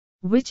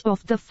Which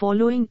of the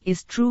following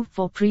is true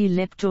for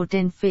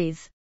pre-leptotene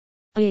phase?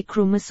 A.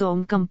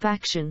 Chromosome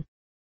compaction.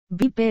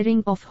 B.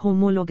 Pairing of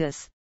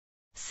homologous.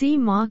 C.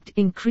 Marked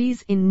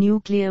increase in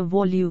nuclear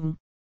volume.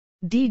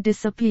 D.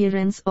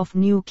 Disappearance of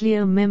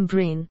nuclear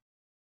membrane.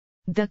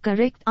 The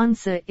correct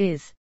answer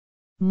is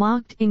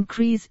marked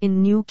increase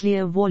in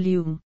nuclear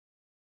volume.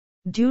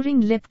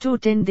 During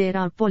leptotene there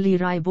are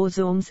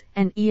polyribosomes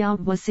and ER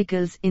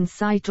vesicles in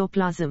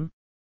cytoplasm.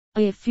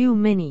 A. Few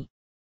many.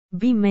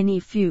 B. Many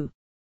few.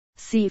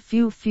 C.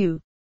 Few few.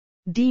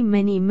 D.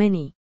 Many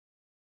many.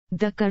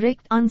 The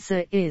correct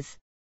answer is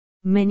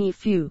many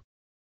few.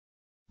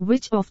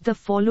 Which of the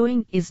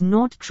following is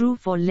not true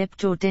for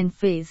leptotene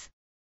phase?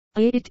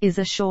 A. It is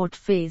a short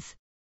phase.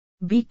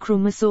 B.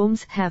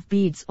 Chromosomes have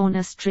beads on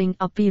a string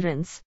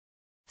appearance.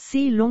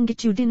 C.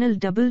 Longitudinal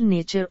double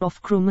nature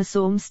of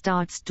chromosome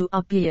starts to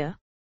appear.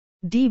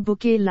 D.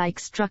 Bouquet-like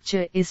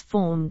structure is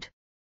formed.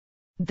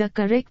 The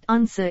correct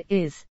answer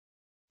is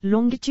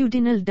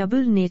longitudinal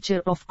double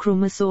nature of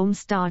chromosome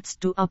starts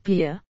to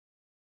appear.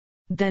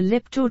 The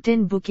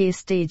leptotene bouquet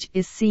stage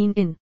is seen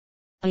in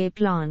A.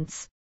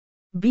 Plants.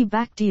 B.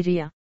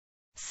 Bacteria.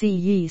 C.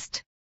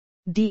 Yeast.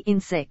 D.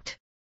 Insect.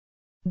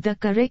 The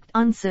correct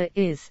answer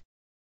is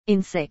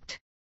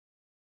insect.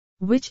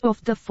 Which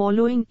of the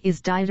following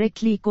is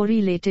directly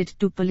correlated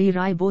to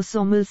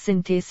polyribosomal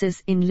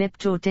synthesis in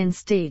leptotene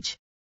stage?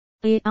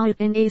 A.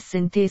 RNA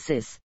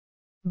synthesis.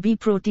 B.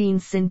 Protein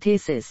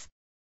synthesis.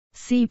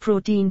 C.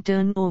 Protein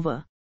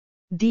turnover.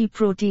 D.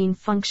 Protein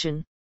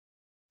function.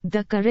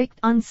 The correct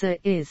answer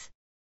is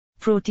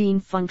protein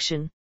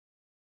function.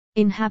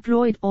 In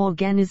haploid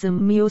organism,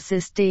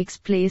 meiosis takes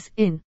place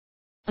in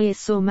A.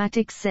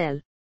 Somatic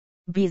cell.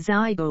 B.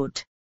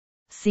 Zygote.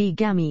 C.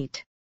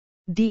 Gamete.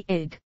 D.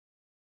 Egg.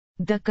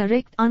 The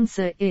correct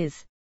answer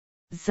is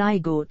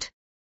zygote.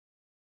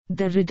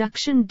 The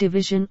reduction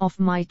division of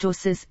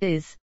mitosis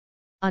is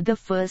A. The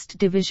first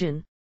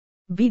division.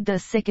 B. The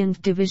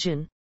second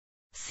division.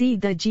 C.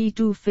 The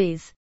G2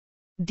 phase.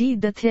 D.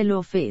 The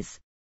telophase.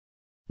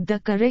 The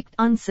correct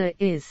answer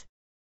is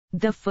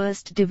the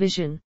first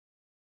division.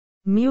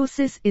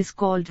 Meiosis is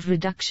called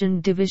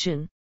reduction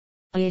division.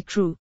 A.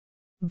 True.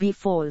 B.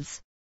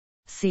 False.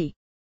 C.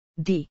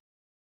 D.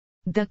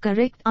 The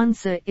correct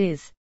answer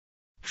is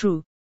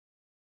true.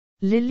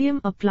 Lillium,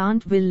 a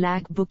plant, will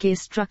lack bouquet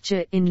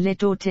structure in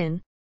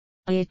letotene.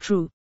 A.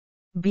 True.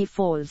 B.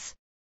 False.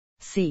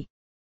 C.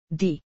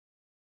 D.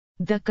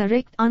 The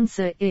correct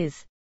answer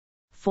is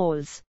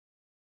false.